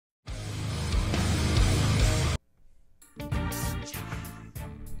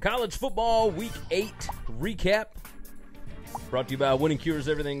College football week 8 recap. Brought to you by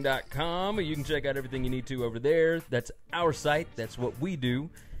winningcureseverything.com. You can check out everything you need to over there. That's our site. That's what we do.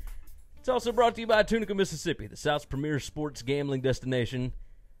 It's also brought to you by Tunica, Mississippi, the South's premier sports gambling destination.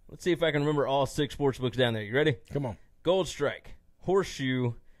 Let's see if I can remember all 6 sports books down there. You ready? Come on. Gold Strike,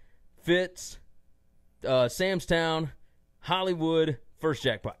 Horseshoe, Fitz, Sam's Town, Hollywood, First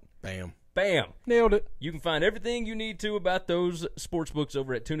Jackpot. Bam. Bam. Nailed it. You can find everything you need to about those sports books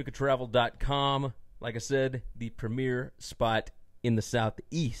over at tunicatravel.com. Like I said, the premier spot in the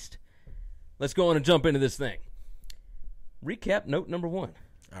Southeast. Let's go on and jump into this thing. Recap note number 1.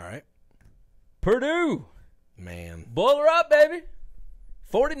 All right. Purdue. Man. Boil her up, baby.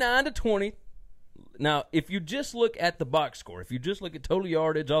 49-20. Now, if you just look at the box score, if you just look at total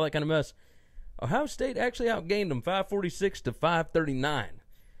yardage, all that kind of mess, Ohio State actually outgained them 546 to 539.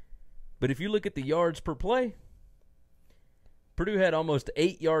 But if you look at the yards per play, Purdue had almost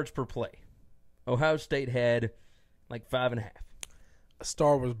 8 yards per play. Ohio State had like 5.5. A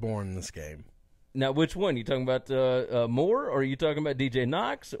star was born in this game. Now, which one? You talking about Moore, or are you talking about DJ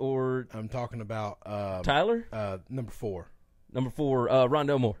Knox, or I'm talking about Tyler? Number 4. Number 4,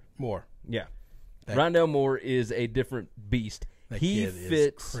 Rondell Moore. Moore. Yeah. Rondell Moore is a different beast. That He kid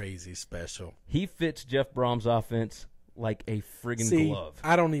fits is crazy special. He fits Jeff Brom's offense like a friggin' glove.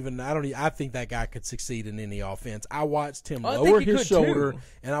 I think that guy could succeed in any offense. I watched him I lower think he his could, shoulder, too.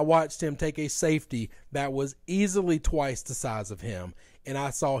 and I watched him take a safety that was easily twice the size of him, and I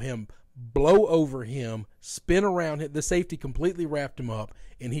saw him blow over him, spin around him. The safety completely wrapped him up,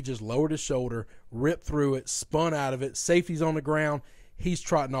 and he just lowered his shoulder, ripped through it, spun out of it. Safety's on the ground. He's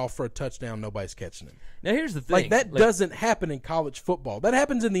trotting off for a touchdown. Nobody's catching him. Now, here's the thing. That doesn't happen in college football. That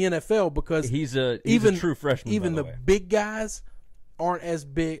happens in the NFL because he's a true freshman. Even by the way. big guys aren't as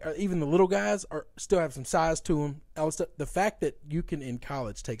big. Even the little guys still have some size to them. The fact that you can in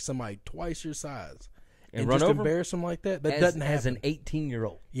college take somebody twice your size and run just over embarrass them like that doesn't happen. As an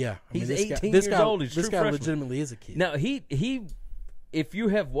 18-year-old. Yeah, he's 18 years old. He's this true guy freshman. legitimately is a kid. Now, he if you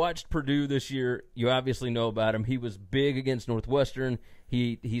have watched Purdue this year, you obviously know about him. He was big against Northwestern.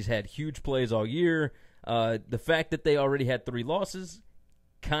 He's had huge plays all year. The fact that they already had 3 losses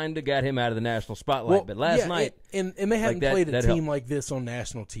kind of got him out of the national spotlight. But last night, and they hadn't like played a team helped. like this on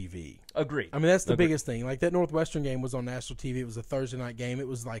national TV. Agreed. I mean, that's the biggest thing. Like that Northwestern game was on national TV. It was a Thursday night game. It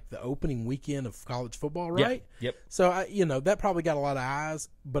was like the opening weekend of college football, right? Yep. So that probably got a lot of eyes,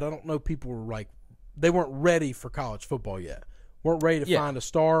 but I don't know. People were they weren't ready for college football yet. Weren't ready to find a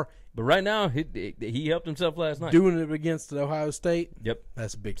star. But right now, he helped himself last night. Doing it against Ohio State. Yep,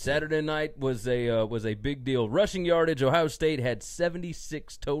 that's a big. Saturday night was a big deal. Rushing yardage. Ohio State had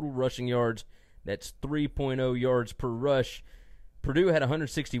 76 total rushing yards. That's 3.0 yards per rush. Purdue had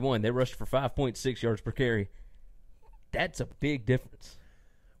 161. They rushed for 5.6 yards per carry. That's a big difference.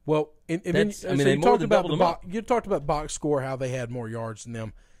 Well, you talked about box score, how they had more yards than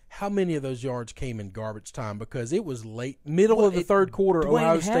them. How many of those yards came in garbage time? Because it was middle of the third quarter.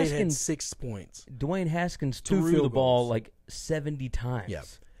 Ohio State had 6 points. Dwayne Haskins threw the ball like 70 times. Yeah.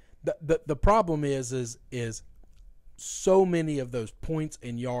 The problem is so many of those points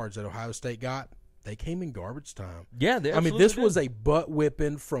and yards that Ohio State got, they came in garbage time. Yeah, this was a butt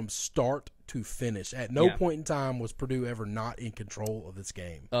whipping from start to finish. At no point in time was Purdue ever not in control of this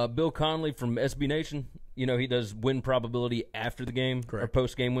game. Bill Conley from SB Nation, he does win probability after the game. Correct. Or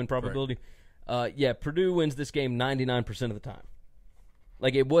post-game win probability. Purdue wins this game 99% of the time.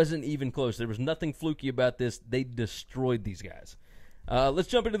 Like, it wasn't even close. There was nothing fluky about this. They destroyed these guys. Let's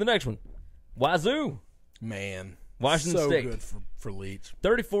jump into the next one. Wazoo. Man. Washington State. So good for Leach.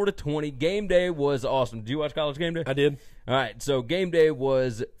 34-20. Game day was awesome. Did you watch College Game Day? I did. All right, so game day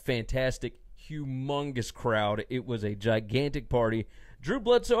was fantastic. Humongous crowd. It was a gigantic party. Drew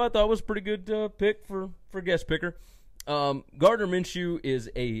Bledsoe, I thought, was a pretty good pick for guest picker. Gardner Minshew is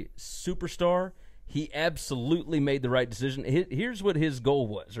a superstar. He absolutely made the right decision. Here's what his goal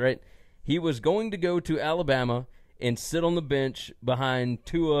was, right? He was going to go to Alabama and sit on the bench behind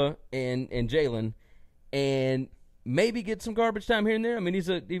Tua and Jalen and maybe get some garbage time here and there. I mean,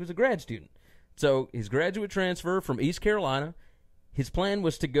 he was a grad student. So his graduate transfer from East Carolina, his plan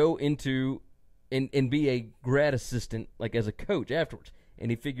was to go into and be a grad assistant, like as a coach afterwards. And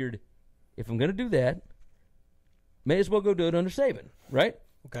he figured, if I'm going to do that, may as well go do it under Saban, right?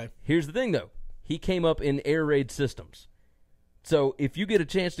 Okay. Here's the thing, though. He came up in air raid systems. So if you get a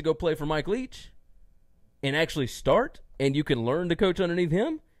chance to go play for Mike Leach and actually start, and you can learn to coach underneath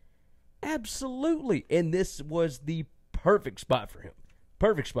him, absolutely. And this was the perfect spot for him.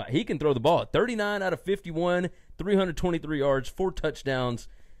 Perfect spot. He can throw the ball. 39 out of 51, 323 yards, 4 touchdowns.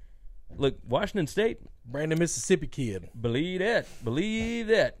 look, Washington State, Brandon, Mississippi kid. believe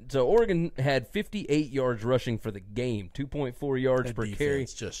that. So Oregon had 58 yards rushing for the game, 2.4 yards That per defense carry.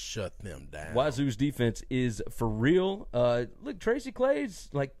 just shut them down. Wazoo's defense is for real. Look, Tracy Clay's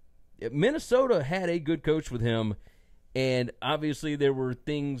like Minnesota had a good coach with him, and obviously there were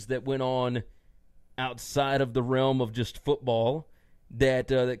things that went on outside of the realm of just football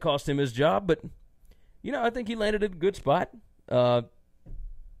that cost him his job. But I think he landed at a good spot.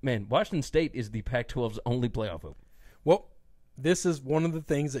 Man, Washington State is the Pac-12's only playoff hope. Well, this is one of the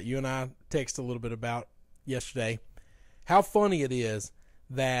things that you and I texted a little bit about yesterday. How funny it is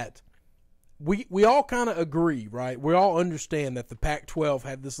that we all kind of agree, right? We all understand that the Pac-12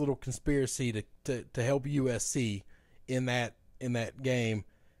 had this little conspiracy to help USC in that game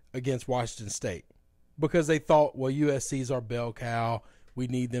against Washington State because they thought, well, USC's our bell cow. We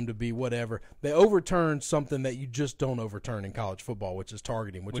need them to be whatever. They overturned something that you just don't overturn in college football, which is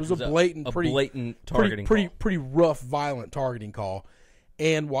targeting, which was a blatant targeting call. Pretty rough, violent targeting call.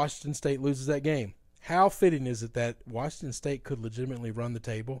 And Washington State loses that game. How fitting is it that Washington State could legitimately run the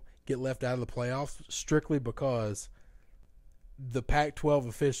table, get left out of the playoffs, strictly because the Pac-12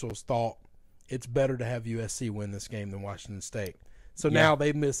 officials thought it's better to have USC win this game than Washington State. So now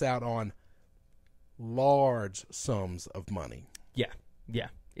they miss out on large sums of money. Yeah,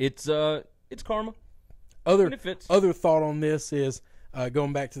 it's karma. Other thought on this is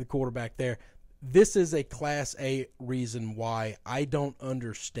going back to the quarterback there. This is a Class A reason why I don't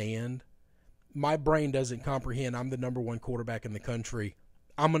understand. My brain doesn't comprehend I'm the number one quarterback in the country.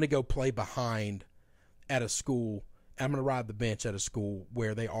 I'm going to go play behind at a school. I'm going to ride the bench at a school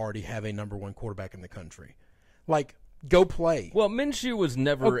where they already have a number one quarterback in the country. Like, go play. Well, Minshew was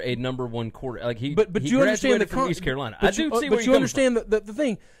never a number one quarterback. Like he you understand from East Carolina. But you understand the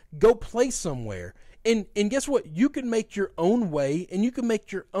thing. Go play somewhere, and guess what? You can make your own way, and you can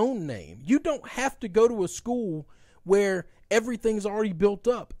make your own name. You don't have to go to a school where everything's already built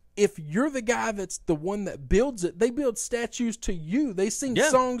up. If you're the guy that's the one that builds it, they build statues to you. They sing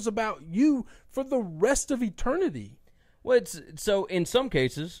songs about you for the rest of eternity. Well, so in some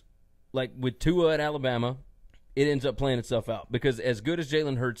cases, like with Tua at Alabama, it ends up playing itself out because as good as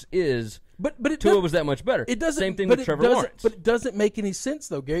Jalen Hurts is, but Tua was that much better. It doesn't. Same thing with Trevor Lawrence. But it doesn't make any sense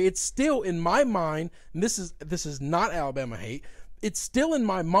though, Gary. It's still in my mind. And this is not Alabama hate. It's still in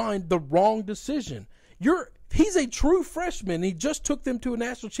my mind the wrong decision. He's a true freshman. He just took them to a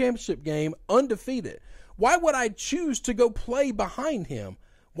national championship game undefeated. Why would I choose to go play behind him?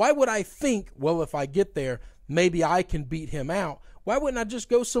 Why would I think, well, if I get there, maybe I can beat him out? Why wouldn't I just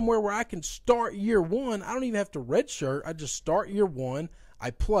go somewhere where I can start year one? I don't even have to redshirt. I just start year one.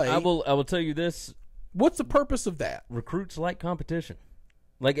 I play. I will tell you this. What's the purpose of that? Recruits like competition.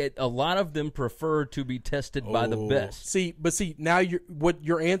 Like a lot of them prefer to be tested by the best. See, now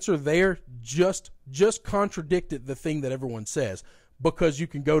your answer there just contradicted the thing that everyone says because you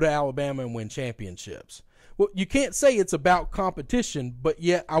can go to Alabama and win championships. Well, you can't say it's about competition, but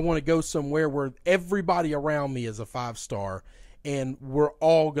yet I want to go somewhere where everybody around me is a 5-star and we're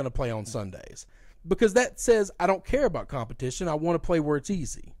all going to play on Sundays. Because that says I don't care about competition. I want to play where it's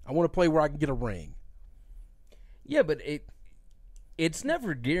easy. I want to play where I can get a ring. Yeah, but it's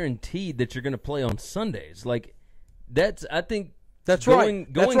never guaranteed that you're going to play on Sundays. Like I think that's going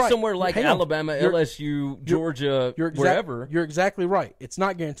right. somewhere like Alabama, LSU, Georgia, wherever. You're exactly right. It's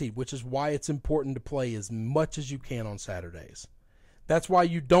not guaranteed, which is why it's important to play as much as you can on Saturdays. That's why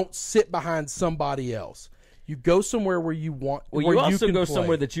you don't sit behind somebody else. You go somewhere where you want. Well, where you also can go play.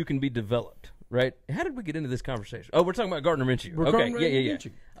 somewhere that you can be developed, right? How did we get into this conversation? Oh, we're talking about Gardner Minshew.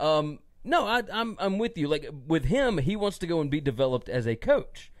 Yeah. No, I'm with you. Like with him, he wants to go and be developed as a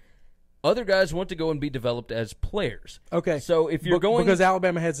coach. Other guys want to go and be developed as players. Okay. So if you're going because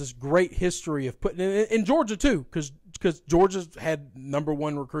Alabama has this great history of putting in Georgia too, because Georgia's had number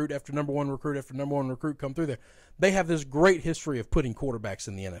one recruit after number one recruit after number one recruit come through there. They have this great history of putting quarterbacks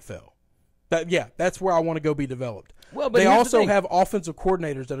in the NFL. That's where I want to go be developed. Well, but they also have offensive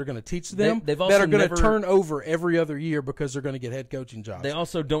coordinators that are going to teach them that are going to turn over every other year because they're going to get head coaching jobs. They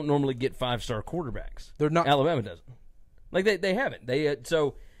also don't normally get 5-star quarterbacks. They're not. Alabama doesn't. Like they haven't.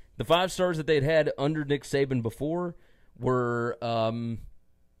 So the 5 stars that they'd had under Nick Saban before were the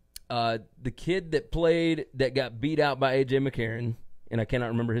kid that got beat out by A.J. McCarron, and I cannot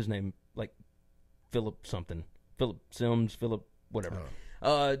remember his name, like Philip Sims, whatever.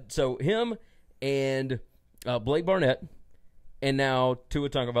 So him and Blake Barnett, and now Tua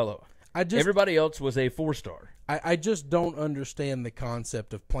Tagovailoa. Everybody else was a 4-star. I just don't understand the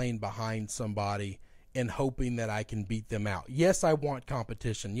concept of playing behind somebody and hoping that I can beat them out. Yes, I want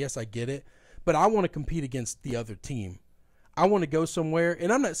competition. Yes, I get it. But I want to compete against the other team. I want to go somewhere,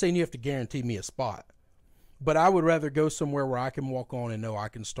 and I'm not saying you have to guarantee me a spot, but I would rather go somewhere where I can walk on and know I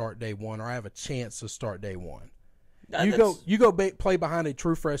can start day one, or I have a chance to start day one. You go play behind a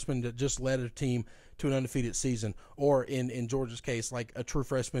true freshman that just led a team to an undefeated season, or in Georgia's case, like a true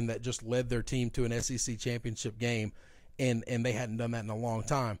freshman that just led their team to an SEC championship game, and they hadn't done that in a long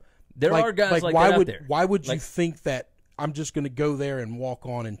time. There are guys like that out there. Why would you think that I'm just going to go there and walk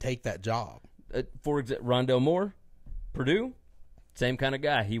on and take that job? For example, Rondell Moore, Purdue, same kind of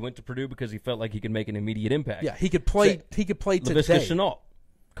guy. He went to Purdue because he felt like he could make an immediate impact. Yeah, he could play. He could play today. Laviska Shenault,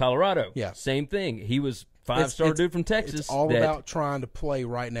 Colorado. Yeah, same thing. He was five-star dude from Texas. It's all about trying to play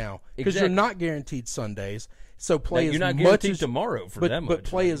right now because you're not guaranteed Sundays. So play as much as you're not guaranteed tomorrow for that much. But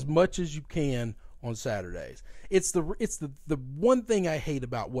play as much as you can on Saturdays. It's the one thing I hate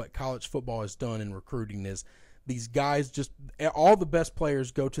about what college football has done in recruiting is these guys just all the best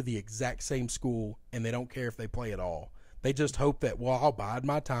players go to the exact same school and they don't care if they play at all. They just hope that, well, I'll bide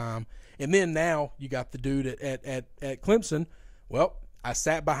my time. And then now you got the dude at Clemson. Well, I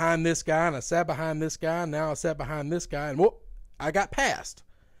sat behind this guy and I sat behind this guy and now I sat behind this guy and whoop, I got passed.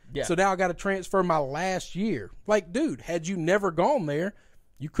 Yeah. So now I got to transfer my last year. Like, dude, had you never gone there,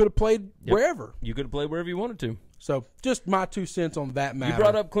 you could have played wherever. You could have played wherever you wanted to. So just my 2 cents on that matter. You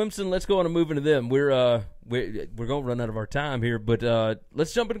brought up Clemson. Let's go on and move into them. We're going to run out of our time here, but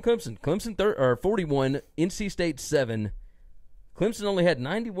let's jump into Clemson. Clemson 41, NC State 7. Clemson only had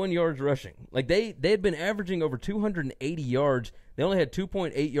 91 yards rushing. Like they had been averaging over 280 yards. They only had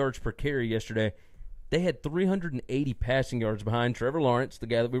 2.8 yards per carry yesterday. They had 380 passing yards behind Trevor Lawrence, the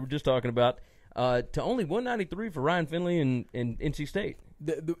guy that we were just talking about, to only 193 for Ryan Finley and NC State.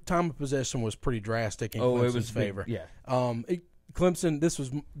 The time of possession was pretty drastic in Clemson's favor. Yeah. Clemson, this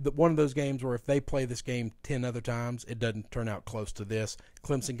was one of those games where if they play this game 10 other times, it doesn't turn out close to this.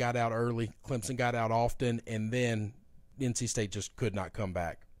 Clemson got out early. Clemson got out often, and then NC State just could not come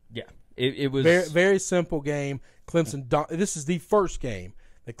back. Yeah. It was very, very simple game. Clemson. This is the first game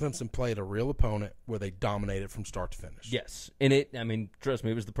that Clemson played a real opponent where they dominated from start to finish. Yes, and trust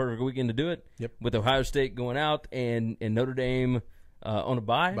me, it was the perfect weekend to do it. Yep. With Ohio State going out and Notre Dame on a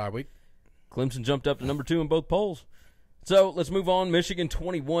bye week, Clemson jumped up to number 2 in both polls. So let's move on. Michigan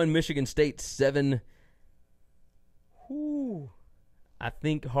 21, Michigan State 7. Whew. I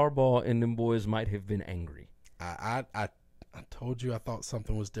think Harbaugh and them boys might have been angry. I told you I thought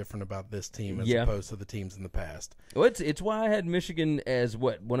something was different about this team as opposed to the teams in the past. Well, it's why I had Michigan as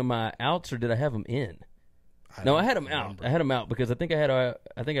one of my outs, or did I have them in? I had them out. I had them out because I think I had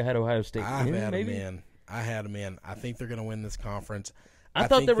Ohio State. I had them in. I think they're going to win this conference. I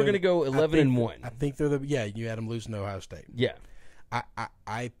thought they were going to go 11-1. I think they're you had them losing to Ohio State. Yeah.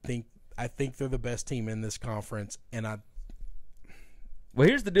 I think they're the best team in this conference, and Well,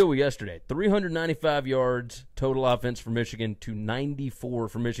 here's the deal with yesterday. 395 yards total offense for Michigan to 94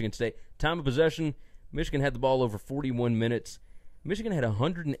 for Michigan State. Time of possession, Michigan had the ball over 41 minutes. Michigan had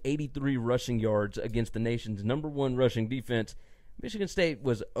 183 rushing yards against the nation's number 1 rushing defense. Michigan State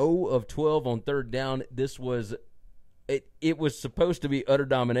was 0 of 12 on third down. It was supposed to be utter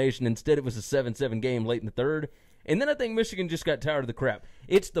domination. Instead, it was a 7-7 game late in the third. And then I think Michigan just got tired of the crap.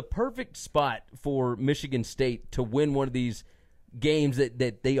 It's the perfect spot for Michigan State to win one of these games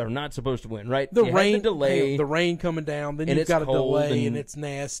that they are not supposed to win, right? The rain coming down, then you've got a delay, and it's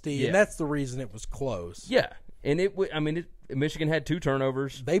nasty, and that's the reason it was close. Yeah, and Michigan had 2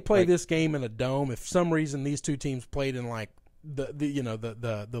 turnovers. They play this game in a dome. If for some reason these two teams played in like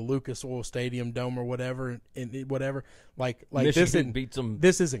the Lucas Oil Stadium dome or whatever, like Michigan beats them.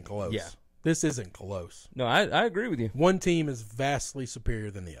 This isn't close. Yeah, this isn't close. No, I agree with you. One team is vastly superior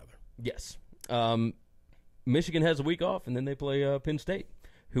than the other. Yes. Michigan has a week off, and then they play Penn State,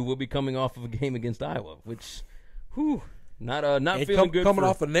 who will be coming off of a game against Iowa, which, not feeling good. Coming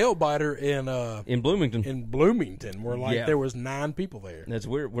off a nail biter in Bloomington. In Bloomington, where there was 9 people there. That's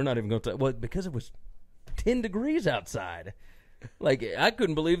weird. We're not even going to because it was 10 degrees outside. Like I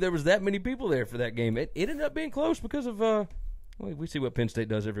couldn't believe there was that many people there for that game. It ended up being close because of we see what Penn State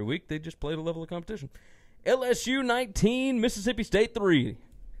does every week. They just play the level of competition. LSU 19, Mississippi State 3.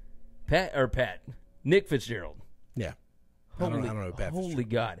 Pat. Nick Fitzgerald. Yeah. I don't know Pat Holy Fitzgerald.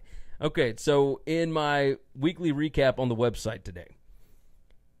 God. Okay, so in my weekly recap on the website today,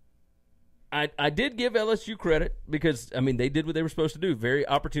 I did give LSU credit because, they did what they were supposed to do. Very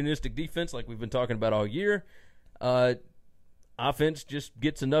opportunistic defense like we've been talking about all year. Offense just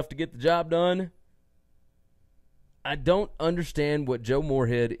gets enough to get the job done. I don't understand what Joe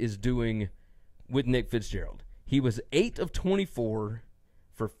Moorhead is doing with Nick Fitzgerald. He was 8 of 24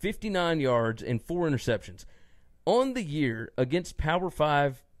 for 59 yards and 4 interceptions on the year against Power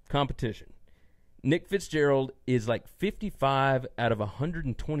 5 competition. Nick Fitzgerald is like 55 out of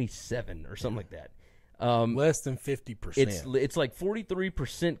 127 or something like that. Less than 50%. It's like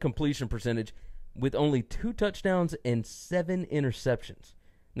 43% completion percentage with only 2 touchdowns and 7 interceptions.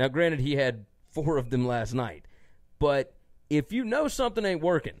 Now, granted, he had 4 of them last night. But if you know something ain't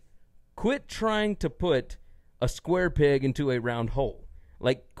working, quit trying to put a square peg into a round hole.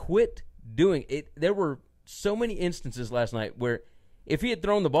 Like, quit doing it. There were so many instances last night where if he had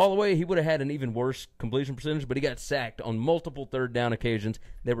thrown the ball away, he would have had an even worse completion percentage, but he got sacked on multiple third down occasions.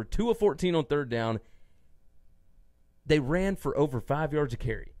 There were 2 of 14 on third down. They ran for over 5 yards a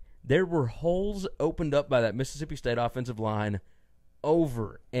carry. There were holes opened up by that Mississippi State offensive line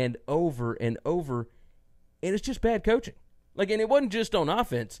over and over and over, and it's just bad coaching. Like, and it wasn't just on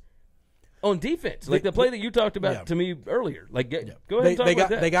offense, on defense. Like the play that you talked about to me earlier. Like, go ahead and talk about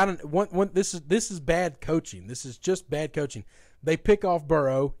that. They got this is bad coaching. This is just bad coaching. They pick off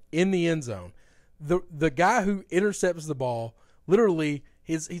Burrow in the end zone. The guy who intercepts the ball, literally,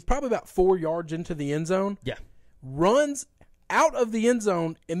 he's probably about 4 yards into the end zone. Yeah. Runs out of the end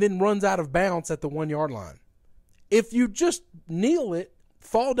zone and then runs out of bounds at the 1 yard line. If you just kneel it,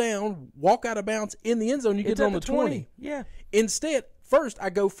 fall down, walk out of bounds in the end zone, you get on the 20. Yeah. Instead, first I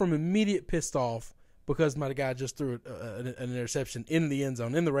go from immediate pissed off because my guy just threw an interception in the end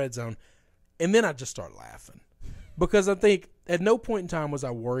zone, in the red zone, and then I just start laughing. Because I think at no point in time was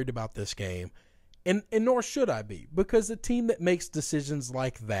I worried about this game, and nor should I be, because the team that makes decisions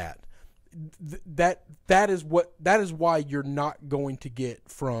like that is why you're not going to get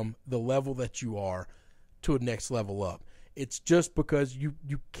from the level that you are to a next level up. It's just because you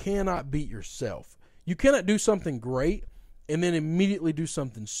cannot beat yourself. You cannot do something great and then immediately do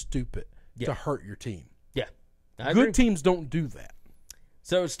something stupid to hurt your team. Yeah. Good teams don't do that.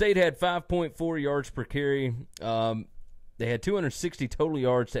 So State had 5.4 yards per carry. They had 260 total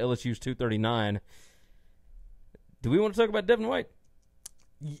yards to LSU's 239. Do we want to talk about Devin White?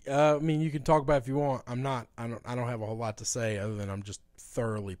 I mean, you can talk about it if you want. I don't have a whole lot to say other than I'm just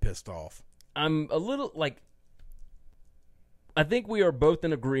thoroughly pissed off. I'm a little I think we are both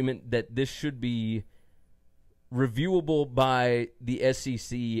in agreement that this should be reviewable by the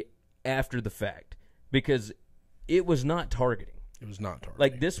SEC after the fact, because it was not targeting. It was not targeting.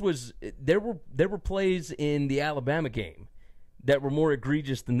 Like, this was there were plays in the Alabama game that were more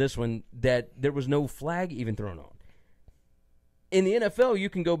egregious than this one that there was no flag even thrown on. In the NFL, you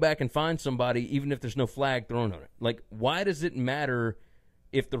can go back and find somebody even if there's no flag thrown on it. Like, why does it matter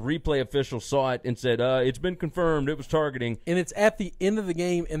if the replay official saw it and said, it's been confirmed, it was targeting? And it's at the end of the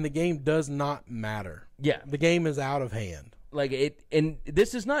game, and the game does not matter. Yeah. The game is out of hand. Like, and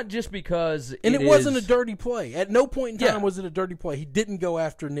this is not just because it wasn't a dirty play. At no point in time was it a dirty play. He didn't go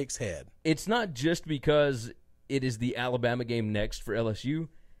after Nick's head. It's not just because it is the Alabama game next for LSU.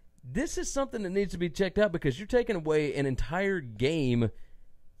 This is something that needs to be checked out, because you're taking away an entire game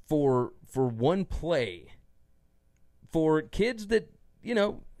for one play for kids that,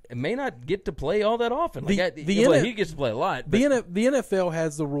 may not get to play all that often. He gets to play a lot. But the NFL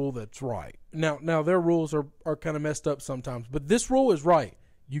has the rule that's right. Now their rules are kind of messed up sometimes, but this rule is right.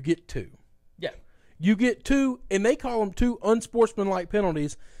 You get 2. Yeah. You get 2, and they call them 2 unsportsmanlike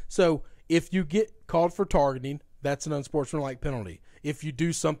penalties. So if you get called for targeting, that's an unsportsmanlike penalty. If you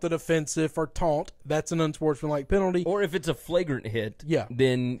do something offensive or taunt, that's an unsportsmanlike penalty. Or if it's a flagrant hit, yeah,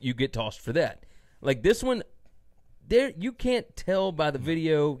 then you get tossed for that. Like this one, there you can't tell by the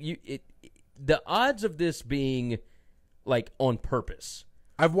video. The odds of this being like on purpose.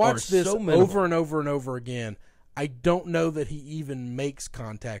 I've watched this over and over and over again. I don't know that he even makes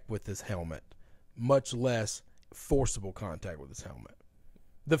contact with his helmet, much less forcible contact with his helmet.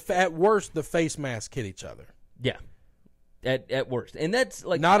 At worst, the face masks hit each other. Yeah. At worst. And that's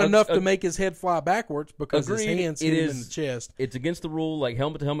like not enough to make his head fly backwards because his hands hit him in the chest. It's against the rule, like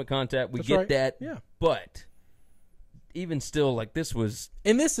helmet-to-helmet contact. We That's get right. that. Yeah. But even still, like this was...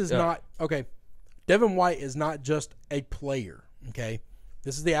 And this is not... Okay, Devin White is not just a player, okay?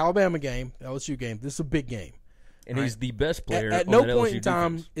 This is the Alabama game, LSU game. This is a big game. And he's the best player At on no that point LSU in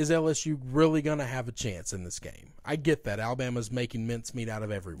time defense. is LSU really going to have a chance in this game. I get that. Alabama's making mincemeat out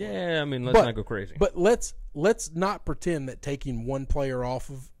of everyone. Yeah, I mean, let's not go crazy. But let's not pretend that taking one player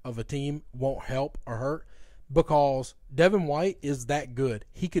off of a team won't help or hurt, because Devin White is that good.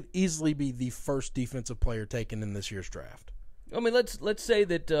 He could easily be the first defensive player taken in this year's draft. I mean, let's say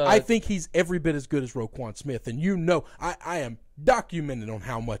that I think he's every bit as good as Roquan Smith, and I am documented on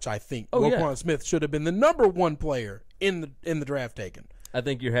how much I think Roquan Smith should have been the number 1 player in the draft taken. I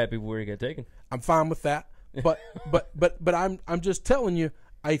think you're happy where he got taken. I'm fine with that, but I'm just telling you,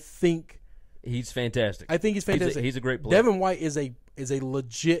 I think he's fantastic. I think he's fantastic. He's a great player. Devin White is is a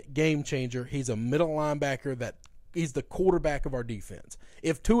legit game changer. He's a middle linebacker that he's the quarterback of our defense.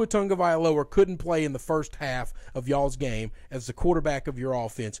 If Tua Tagovailoa couldn't play in the first half of y'all's game as the quarterback of your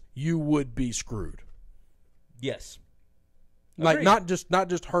offense, you would be screwed. Yes. Like Agreed. not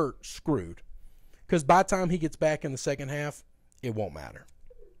just hurt, screwed. Because by the time he gets back in the second half, it won't matter.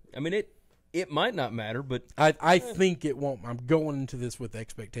 I mean, it might not matter, but I think it won't. I'm going into this with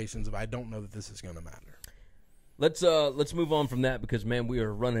expectations of I don't know that this is going to matter. let's move on from that because, man, we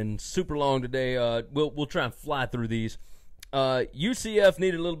are running super long today. We'll try and fly through these. UCF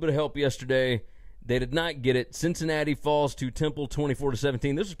needed a little bit of help yesterday. They did not get it. Cincinnati falls to Temple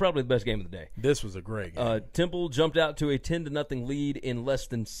 24-17. This was probably the best game of the day. This was a great game. Temple jumped out to a 10-0 lead in less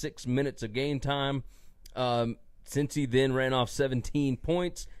than 6 minutes of game time. Cincy then ran off 17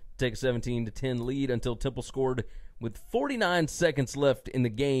 points to take a 17-10 lead until Temple scored with 49 seconds left in the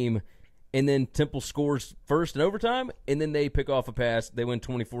game. And then Temple scores first in overtime, and then they pick off a pass. They win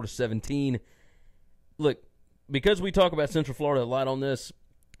 24-17. Look, because we talk about Central Florida a lot on this,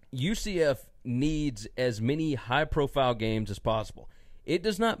 UCF needs as many high-profile games as possible. It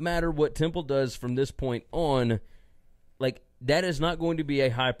does not matter what Temple does from this point on. Like, that is not going to be a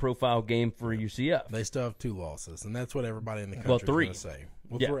high-profile game for UCF. They still have 2 losses, and that's what everybody in the country is going to say.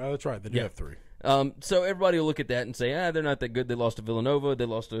 Well, Yeah. that's right. They do have 3. So everybody will look at that and say, they're not that good. They lost to Villanova. They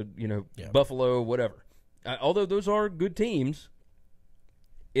lost to, Buffalo, whatever. Although those are good teams,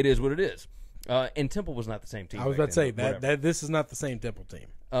 it is what it is. And Temple was not the same team. I was about to say that this is not the same Temple team.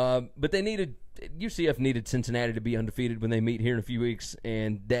 But UCF needed Cincinnati to be undefeated when they meet here in a few weeks,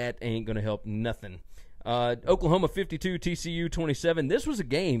 and that ain't going to help nothing. Oklahoma 52, TCU 27. This was a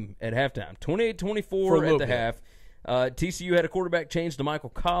game at halftime. 28-24 at the half. TCU had a quarterback change to Michael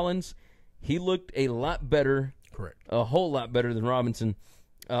Collins. He looked a lot better. Correct. A whole lot better than Robinson.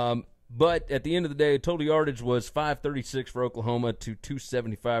 But at the end of the day, total yardage was 536 for Oklahoma to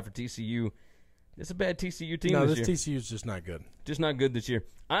 275 for TCU. It's a bad TCU team this year. TCU is just not good. Just not good this year.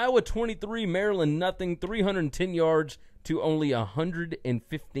 Iowa 23, Maryland nothing, 310 yards to only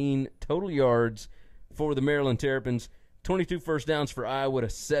 115 total yards for the Maryland Terrapins. 22 first downs for Iowa to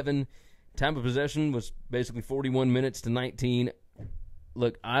 7. Time of possession was basically 41 minutes to 19.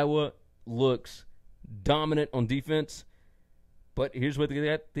 Look, Iowa looks dominant on defense, but here's what they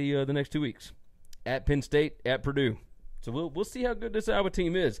got the next 2 weeks. At Penn State, at Purdue. So we'll see how good this Iowa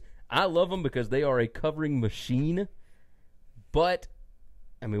team is. I love them because they are a covering machine, but,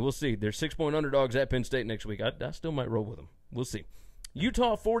 I mean, we'll see. They're 6-point underdogs at Penn State next week. I still might roll with them. We'll see.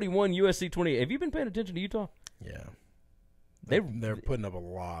 Utah 41, USC 28. Have you been paying attention to Utah? Yeah. They're putting up a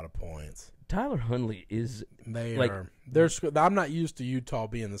lot of points. Tyler Huntley is I'm not used to Utah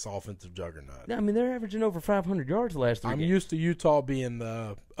being this offensive juggernaut. I mean, they're averaging over 500 yards the last 3 games. I'm used to Utah being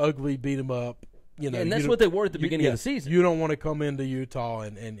the ugly, beat 'em up. And that's what they were at the beginning of the season. You don't want to come into Utah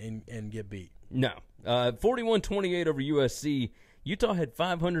and get beat. No. 41-28 over USC. Utah had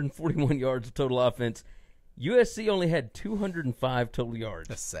 541 yards of total offense. USC only had 205 total yards.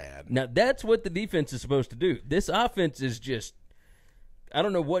 That's sad. Now, that's what the defense is supposed to do. This offense is just, I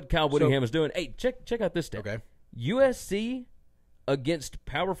don't know what Kyle Whittingham is doing. Hey, check out this stat. Okay. USC against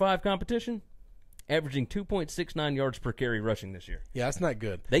Power 5 competition, averaging 2.69 yards per carry rushing this year. Yeah, that's not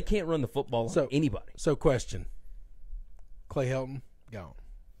good. They can't run the football on anybody. So, question. Clay Helton, gone.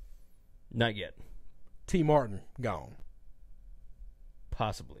 Not yet. T. Martin, gone.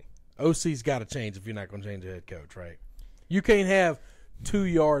 Possibly. OC's got to change if you're not going to change the head coach, right? You can't have 2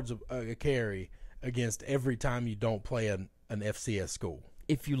 yards of a carry against every time you don't play an FCS school.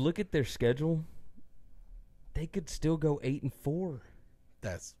 If you look at their schedule, they could still go 8-4.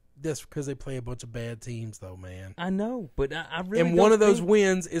 That's because they play a bunch of bad teams, though, man. I know, but I really and one of those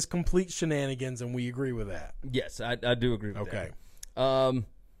wins is complete shenanigans, and we agree with that. Yes, I do agree with that. Okay.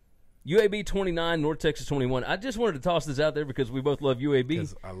 UAB 29, North Texas 21. I just wanted to toss this out there because we both love UAB.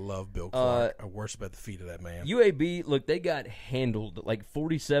 Because I love Bill Clark. I worship at the feet of that man. UAB, look, they got handled like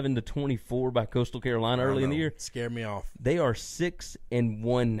 47-24 by Coastal Carolina early in the year. Scared me off. They are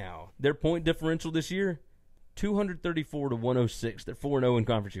 6-1 now. Their point differential this year, 234-106. They're 4-0 in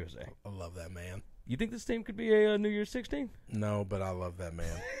Conference USA. I love that man. You think this team could be a New Year's Six team? No, but I love that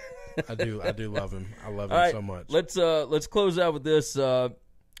man. I do love him. I love him so much. Let's close out with this.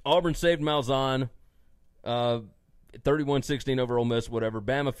 Auburn saved Malzahn, 31-16 over Ole Miss, whatever.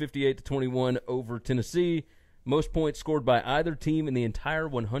 Bama 58-21 over Tennessee. Most points scored by either team in the entire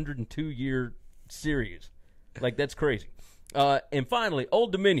 102-year series. Like, that's crazy. And finally,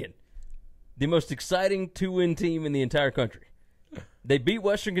 Old Dominion, the most exciting 2-win team in the entire country. They beat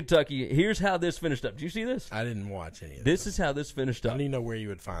Western Kentucky. Here's how this finished up. Did you see this? I didn't watch any of this. This is how this finished up. I don't even know where you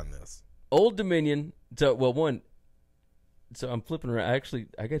would find this. Old Dominion, So I'm flipping around.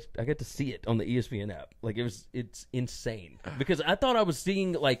 I got to see it on the ESPN app. Like it's insane because I thought I was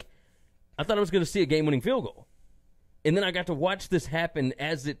seeing going to see a game-winning field goal, and then I got to watch this happen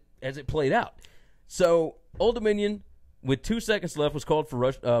as it played out. So Old Dominion, with 2 seconds left, was called for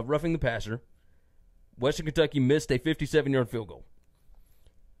roughing the passer. Western Kentucky missed a 57-yard field goal.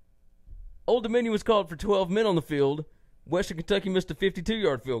 Old Dominion was called for 12 men on the field. Western Kentucky missed a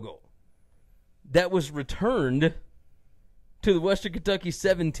 52-yard field goal. That was returned to the Western Kentucky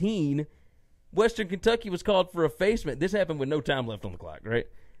 17. Western Kentucky was called for a face mask. This happened with no time left on the clock, right?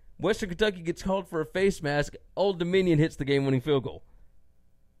 Western Kentucky gets called for a face mask. Old Dominion hits the game-winning field goal.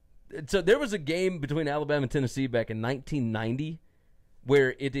 So there was a game between Alabama and Tennessee back in 1990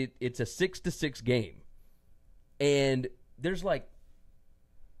 where it's a 6-6 game. And there's like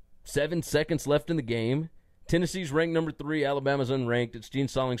 7 seconds left in the game. Tennessee's ranked number 3. Alabama's unranked. It's Gene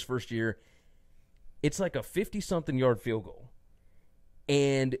Stallings' first year. It's like a 50-something yard field goal.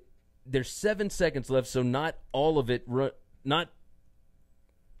 And there's 7 seconds left, so not all of it,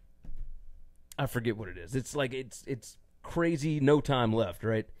 I forget what it is. It's like, it's crazy, no time left,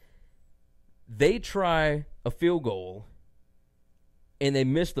 right? They try a field goal, and they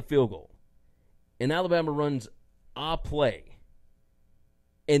miss the field goal. And Alabama runs a play.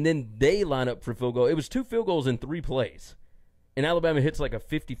 And then they line up for a field goal. It was 2 field goals in 3 plays. And Alabama hits like a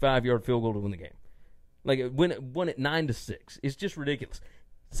 55-yard field goal to win the game. Like, it won it 9-6. It's just ridiculous.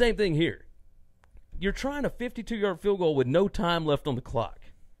 Same thing here. You're trying a 52-yard field goal with no time left on the clock.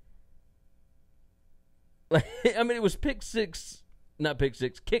 Like, I mean, it was kick six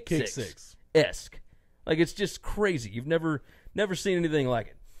esque. Like, it's just crazy. You've never seen anything like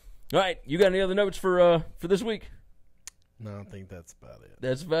it. All right, you got any other notes for this week? No, I think that's about it.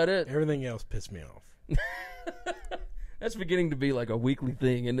 That's about it. Everything else pissed me off. That's beginning to be like a weekly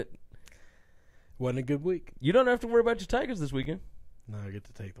thing, isn't it? Wasn't a good week. You don't have to worry about your Tigers this weekend. No, I get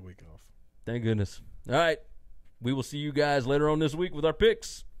to take the week off. Thank goodness. All right. We will see you guys later on this week with our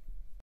picks.